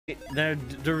They're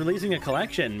releasing a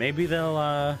collection. Maybe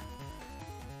they'll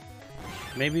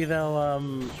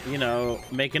you know,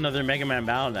 make another Mega Man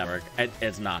Battle Network.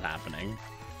 It's not happening.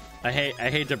 I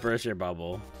hate to burst your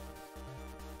bubble.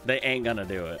 They ain't gonna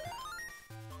do it.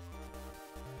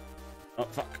 Oh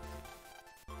fuck.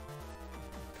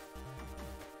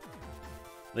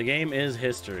 The game is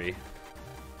history.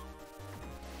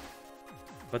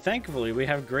 But thankfully, we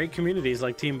have great communities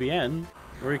like Team BN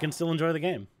where you can still enjoy the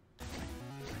game.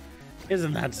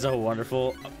 Isn't that so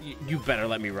wonderful? You better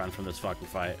let me run from this fucking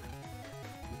fight.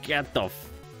 Get the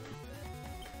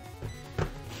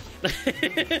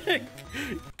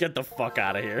get the fuck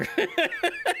out of here.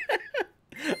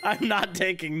 I'm not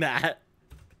taking that.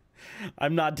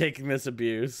 I'm not taking this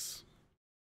abuse.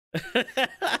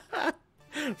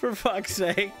 For fuck's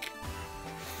sake.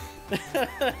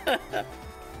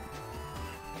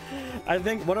 I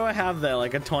think, what do I have there?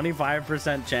 Like a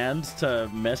 25% chance to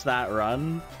miss that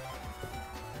run?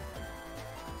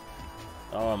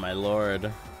 Oh my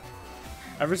lord.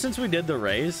 Ever since we did the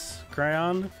race,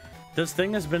 Crayon, this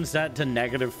thing has been set to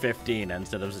 -15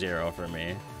 instead of 0 for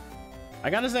me. I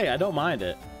gotta say, I don't mind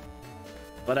it.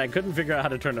 But I couldn't figure out how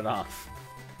to turn it off.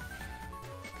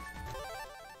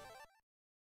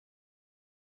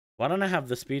 Why don't I have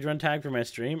the speedrun tag for my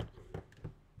stream?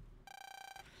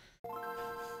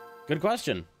 Good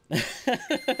question.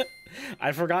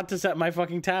 I forgot to set my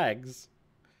fucking tags.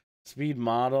 Speed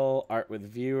model, art with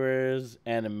viewers,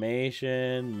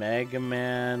 animation, Mega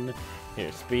Man.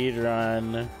 Here,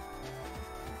 speedrun.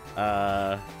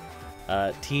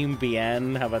 Team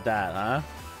BN. How about that, huh?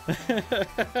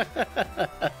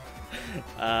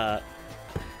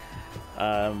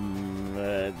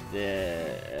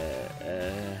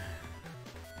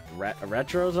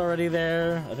 Retro's already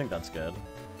there. I think that's good.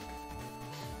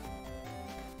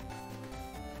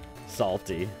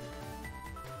 Salty.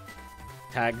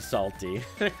 Tag salty.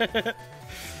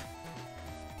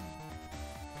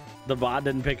 The bot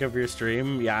didn't pick up your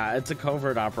stream. Yeah, it's a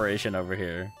covert operation over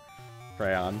here.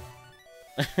 Crayon.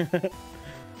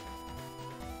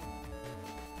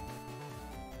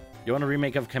 You want a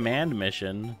remake of Command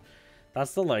Mission?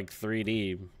 That's the like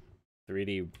 3D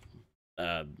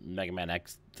Mega Man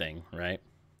X thing, right?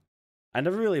 I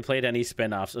never really played any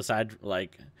spin-offs aside,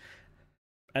 like,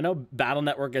 I know Battle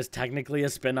Network is technically a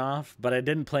spin-off, but I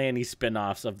didn't play any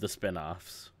spin-offs of the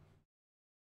spin-offs.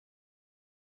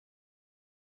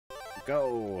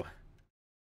 Go.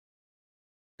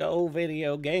 Go,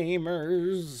 video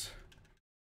gamers.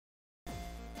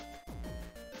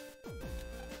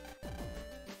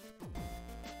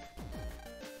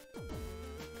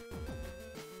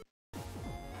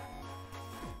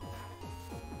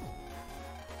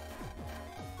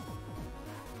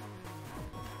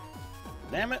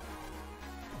 Damn it.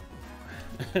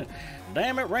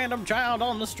 Damn it, random child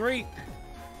on the street.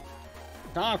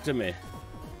 Talk to me.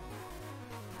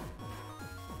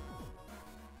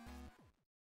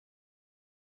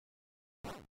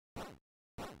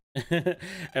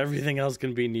 Everything else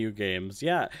can be new games.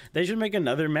 Yeah, they should make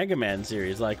another Mega Man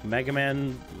series, like Mega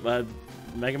Man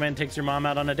takes your mom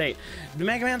out on a date.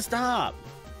 Mega Man, stop.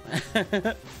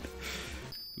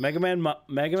 Mega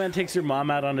Man takes your mom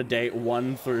out on a date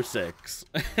 1 through 6.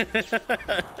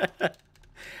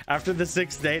 After the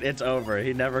 6th date, it's over.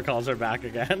 He never calls her back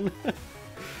again.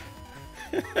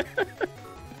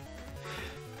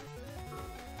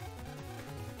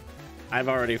 I've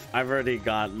already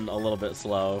gotten a little bit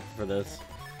slow for this.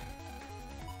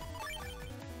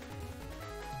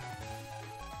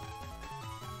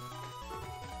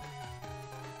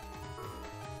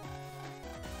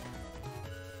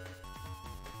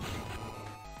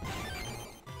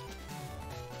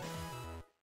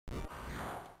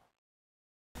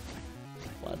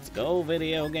 Let's go,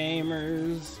 video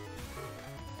gamers.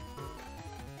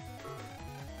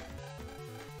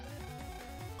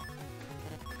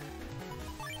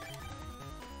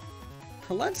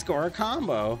 Let's score a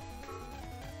combo.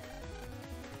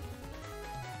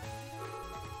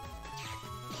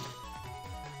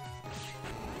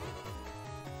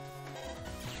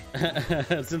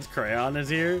 Since Crayon is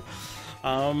here,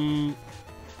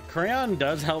 Crayon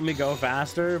does help me go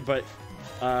faster, but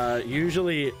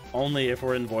usually only if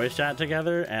we're in voice chat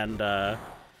together, and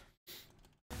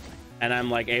I'm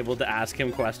like able to ask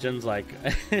him questions like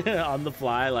on the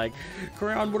fly, like,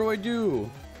 Crayon, what do I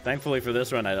do? Thankfully for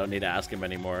this one, I don't need to ask him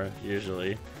anymore,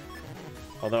 usually.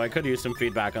 Although I could use some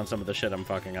feedback on some of the shit I'm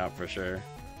fucking up for sure.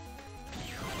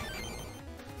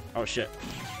 Oh shit.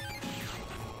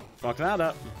 Fuck that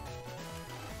up.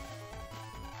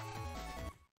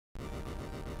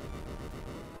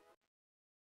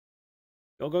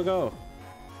 Go, go, go.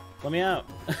 Let me out.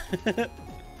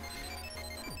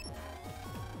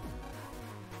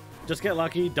 Just get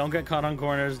lucky. Don't get caught on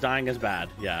corners. Dying is bad.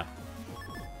 Yeah.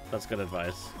 That's good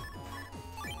advice.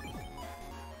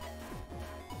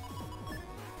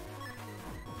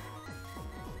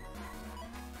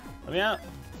 Let me out.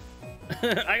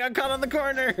 I got caught on the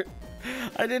corner.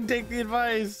 I didn't take the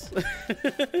advice.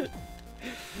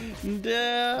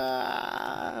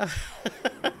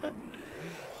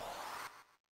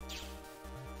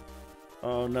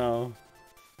 Oh no.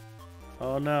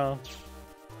 Oh no.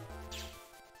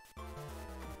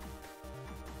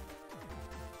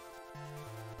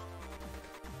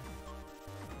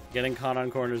 Getting caught on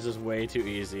corners is way too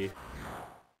easy.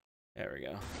 There we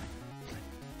go.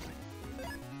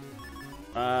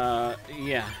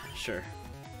 Yeah, sure.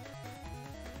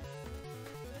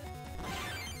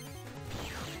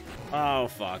 Oh,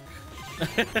 fuck.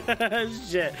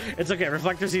 Shit. It's okay.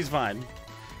 Reflector C's fine.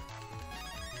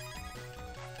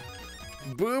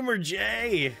 Boomer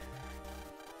J.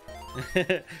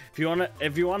 if you want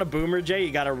a Boomer J,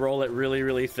 you gotta roll it really,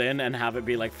 really thin and have it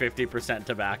be like 50%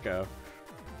 tobacco.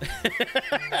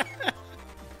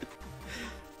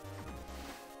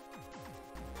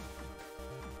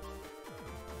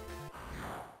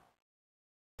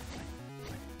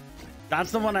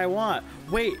 That's the one I want.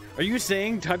 Wait, are you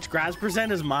saying touch grass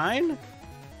percent is mine?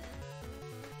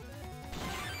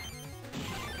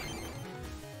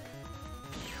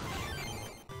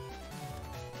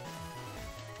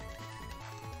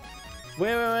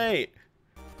 Wait.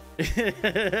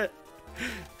 Is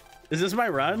this my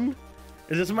run?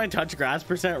 Is this my touch grass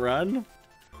percent run?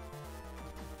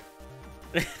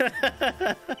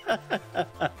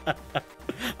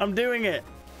 I'm doing it.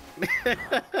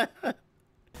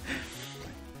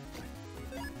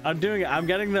 I'm doing it. I'm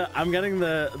getting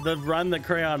the run that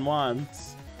Crayon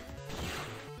wants.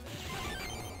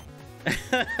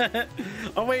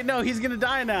 Oh wait, no, he's gonna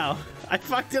die now. I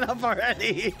fucked it up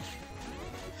already.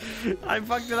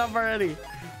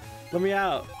 Let me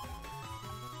out.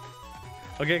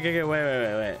 Okay,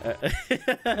 wait.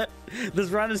 This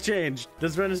run has changed.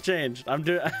 I'm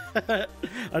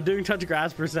doing touch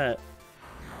grass percent.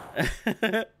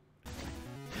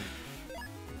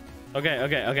 Okay.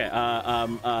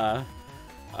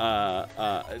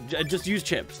 Just use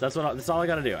chips. That's all I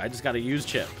gotta do. I just gotta use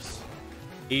chips.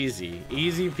 Easy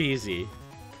peasy.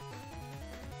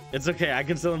 It's okay. I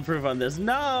can still improve on this.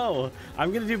 No,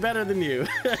 I'm gonna do better than you.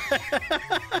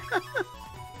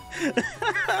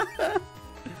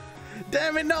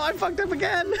 Damn it! No, I fucked up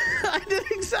again. I did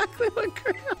exactly what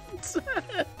Crayon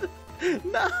said.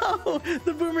 No,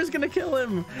 the boomer's gonna kill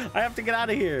him. I have to get out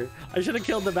of here. I should have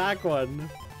killed the back one.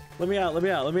 Let me out.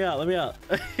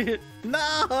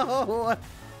 No!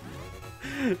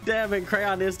 Damn it,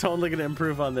 Crayon is totally gonna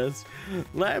improve on this.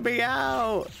 Let me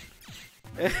out!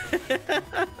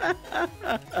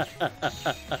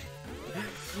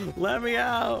 Let me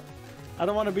out! I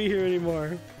don't want to be here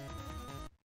anymore.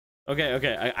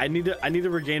 Okay. I need to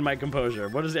regain my composure.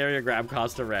 What does area grab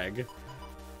cost a reg?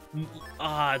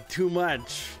 Too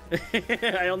much.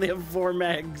 I only have 4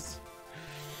 megs.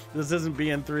 This isn't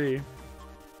BN3.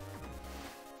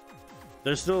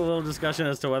 There's still a little discussion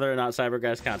as to whether or not Cyber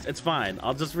Guys counts. It's fine.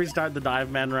 I'll just restart the dive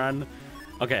man run.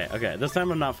 Okay. This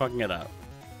time I'm not fucking it up.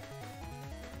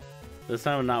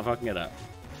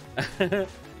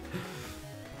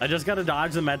 I just gotta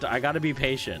dodge the mentor. I gotta be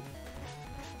patient.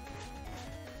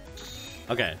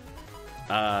 Okay.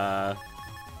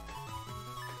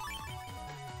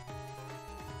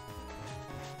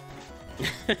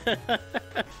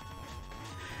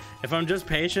 If I'm just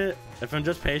patient,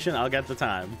 I'll get the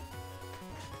time.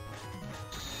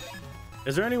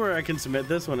 Is there anywhere I can submit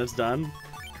this when it's done,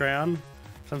 Crayon?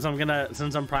 Since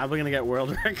I'm probably gonna get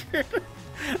world record.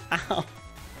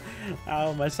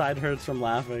 Ow, my side hurts from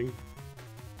laughing.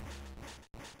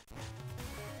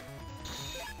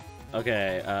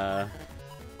 Okay,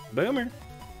 Boomer.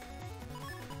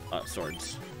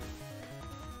 Swords.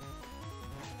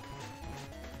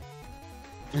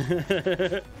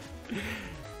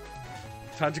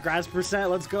 Touch grass percent,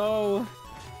 let's go.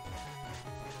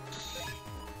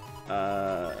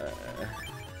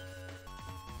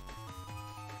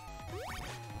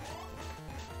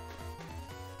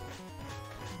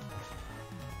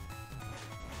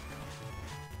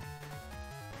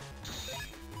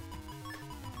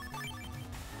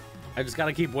 I just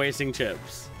gotta keep wasting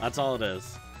chips. That's all it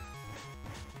is.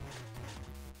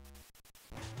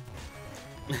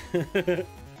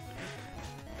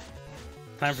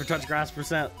 Time for touch grass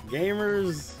percent.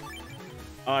 Gamers.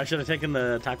 Oh, I should have taken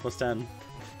the attack plus 10.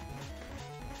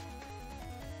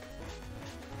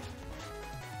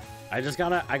 I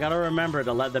gotta remember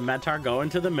to let the Metar go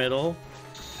into the middle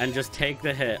and just take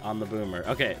the hit on the boomer.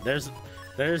 Okay, there's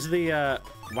There's the,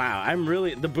 wow,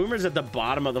 the boomer's at the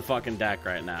bottom of the fucking deck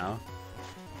right now.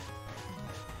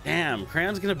 Damn,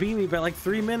 Crayon's gonna beat me by like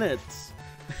 3 minutes.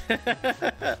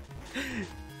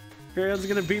 Crayon's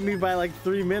gonna beat me by like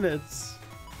 3 minutes.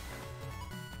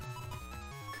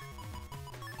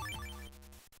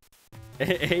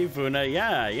 Hey, Funa,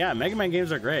 yeah, Mega Man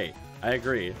games are great. I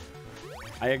agree.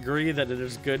 I agree that it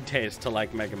is good taste to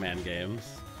like Mega Man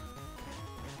games.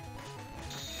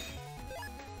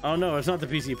 Oh no, it's not the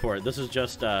PC port. This is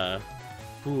just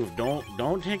ooh,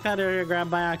 don't take that area grab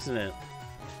by accident.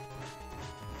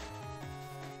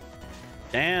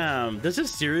 Damn, this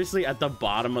is seriously at the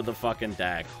bottom of the fucking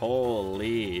deck.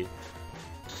 Holy.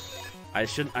 I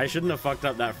shouldn't have fucked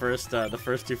up that first the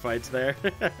first 2 fights there.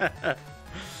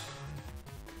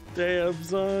 Damn,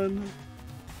 son.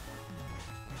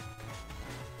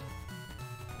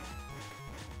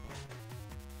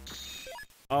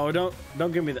 Oh, don't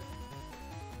give me that.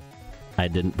 I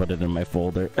didn't put it in my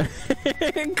folder.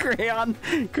 Crayon,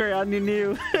 you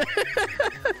knew.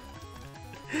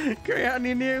 Crayon,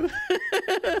 you knew.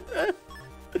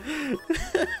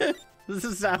 This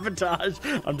is sabotage.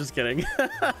 I'm just kidding.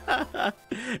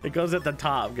 It goes at the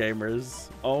top, gamers.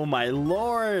 Oh my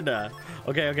lord.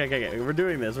 Okay. We're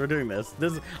doing this.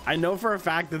 I know for a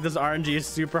fact that this RNG is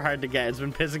super hard to get. It's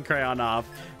been pissing Crayon off,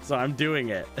 so I'm doing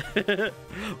it.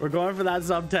 We're going for that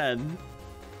sub 10.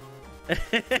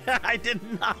 I did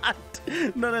not.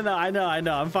 No. I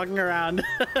know. I'm fucking around.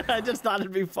 I just thought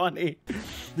it'd be funny.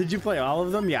 Did you play all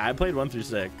of them? Yeah, I played 1 through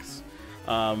 6.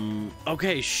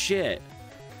 Okay, shit.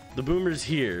 The boomer's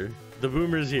here.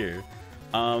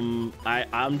 I'm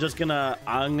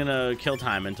gonna kill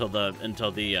time until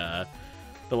the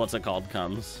what's it called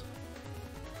comes.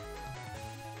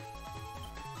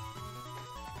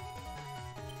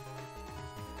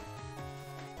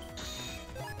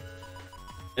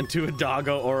 Into a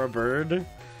doggo or a bird?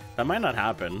 That might not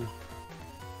happen.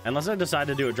 Unless I decide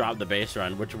to do a drop the base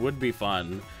run, which would be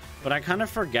fun. But I kind of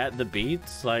forget the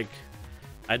beats. Like,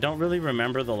 I don't really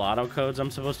remember the lotto codes I'm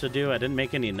supposed to do. I didn't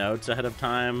make any notes ahead of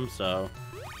time, so...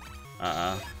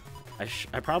 I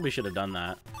probably should have done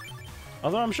that.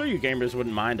 Although I'm sure you gamers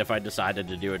wouldn't mind if I decided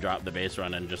to do a drop the base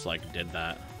run and just, like, did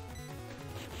that.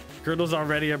 Girdle's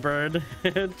already a bird.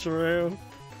 True.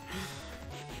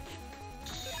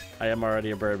 I am already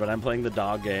a bird, but I'm playing the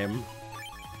dog game.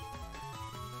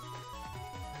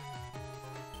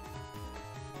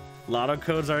 Lotto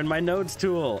codes are in my notes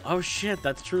tool. Oh shit,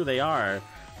 that's true, they are.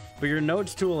 But your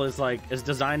notes tool is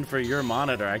designed for your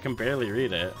monitor. I can barely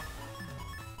read it.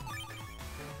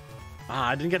 Ah,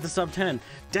 I didn't get the sub 10.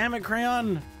 Damn it,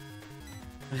 Crayon.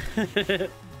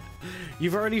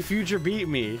 You've already future beat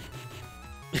me.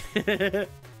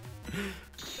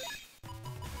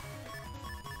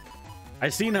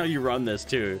 I've seen how you run this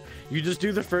too. You just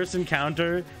do the first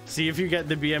encounter, see if you get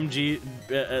the BMG,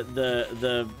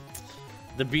 the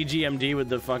BGMD with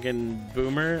the fucking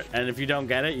boomer, and if you don't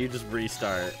get it, you just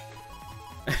restart.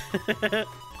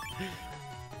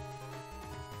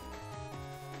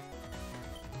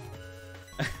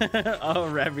 Oh,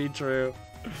 Remy, true.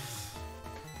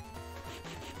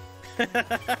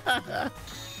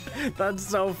 That's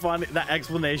so funny. That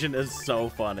explanation is so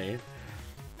funny.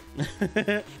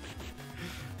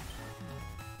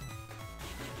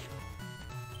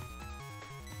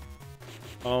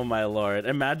 Oh my lord.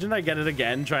 Imagine I get it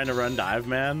again trying to run Dive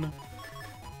Man.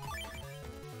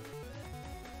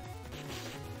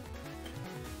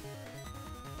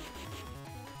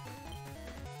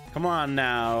 Come on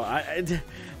now.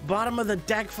 Bottom of the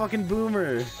deck fucking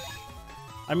boomer.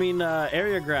 I mean,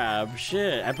 area grab.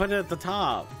 Shit, I put it at the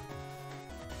top.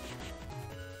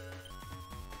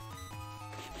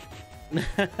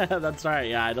 That's right.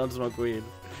 Yeah, I don't smoke weed.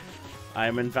 I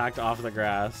am in fact off the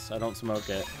grass. I don't smoke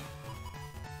it.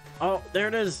 Oh, there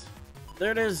it is.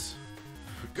 There it is.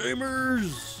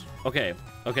 Gamers. Okay.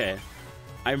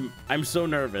 I'm so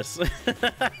nervous.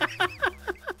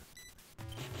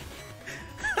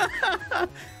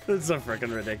 That's so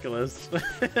freaking ridiculous.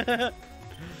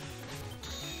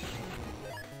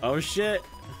 Oh shit.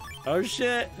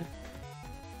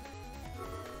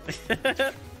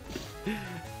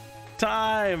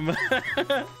 Time.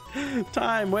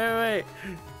 Time. Wait.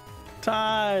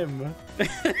 Time.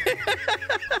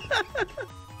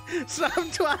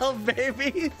 Sub 12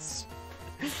 babies.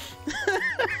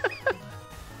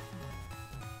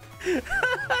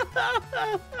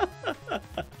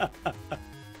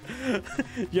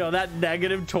 Yo, that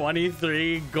negative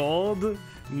 23 gold.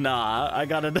 Nah, I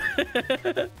gotta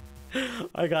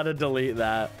delete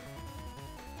that.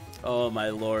 Oh my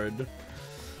lord.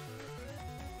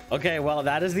 Okay, well,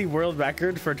 that is the world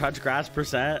record for touch grass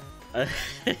percent.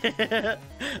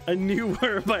 A new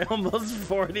word by almost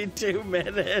 42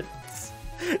 minutes.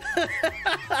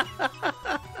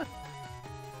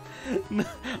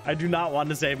 I do not want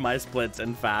to save my splits.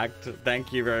 In fact,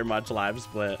 thank you very much, Live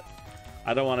Split.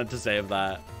 I don't want it to save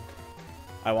that.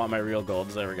 I want my real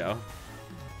golds. There we go.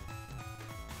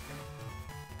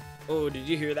 Oh, did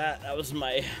you hear that? That was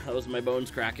my bones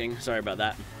cracking. Sorry about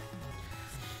that.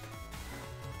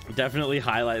 Definitely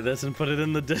highlight this and put it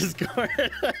in the Discord.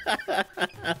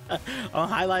 I'll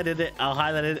highlight it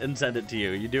and send it to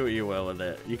you. You do what you will with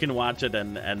it. You can watch it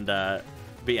and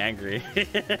be angry.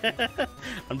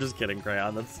 I'm just kidding,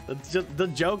 Crayon. That's just, the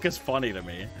joke is funny to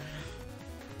me.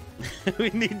 We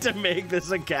need to make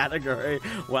this a category.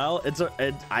 Well,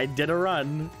 I did a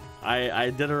run. I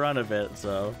did a run of it,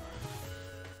 so.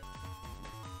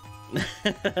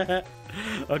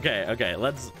 Okay.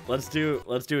 Let's do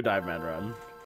a dive man run.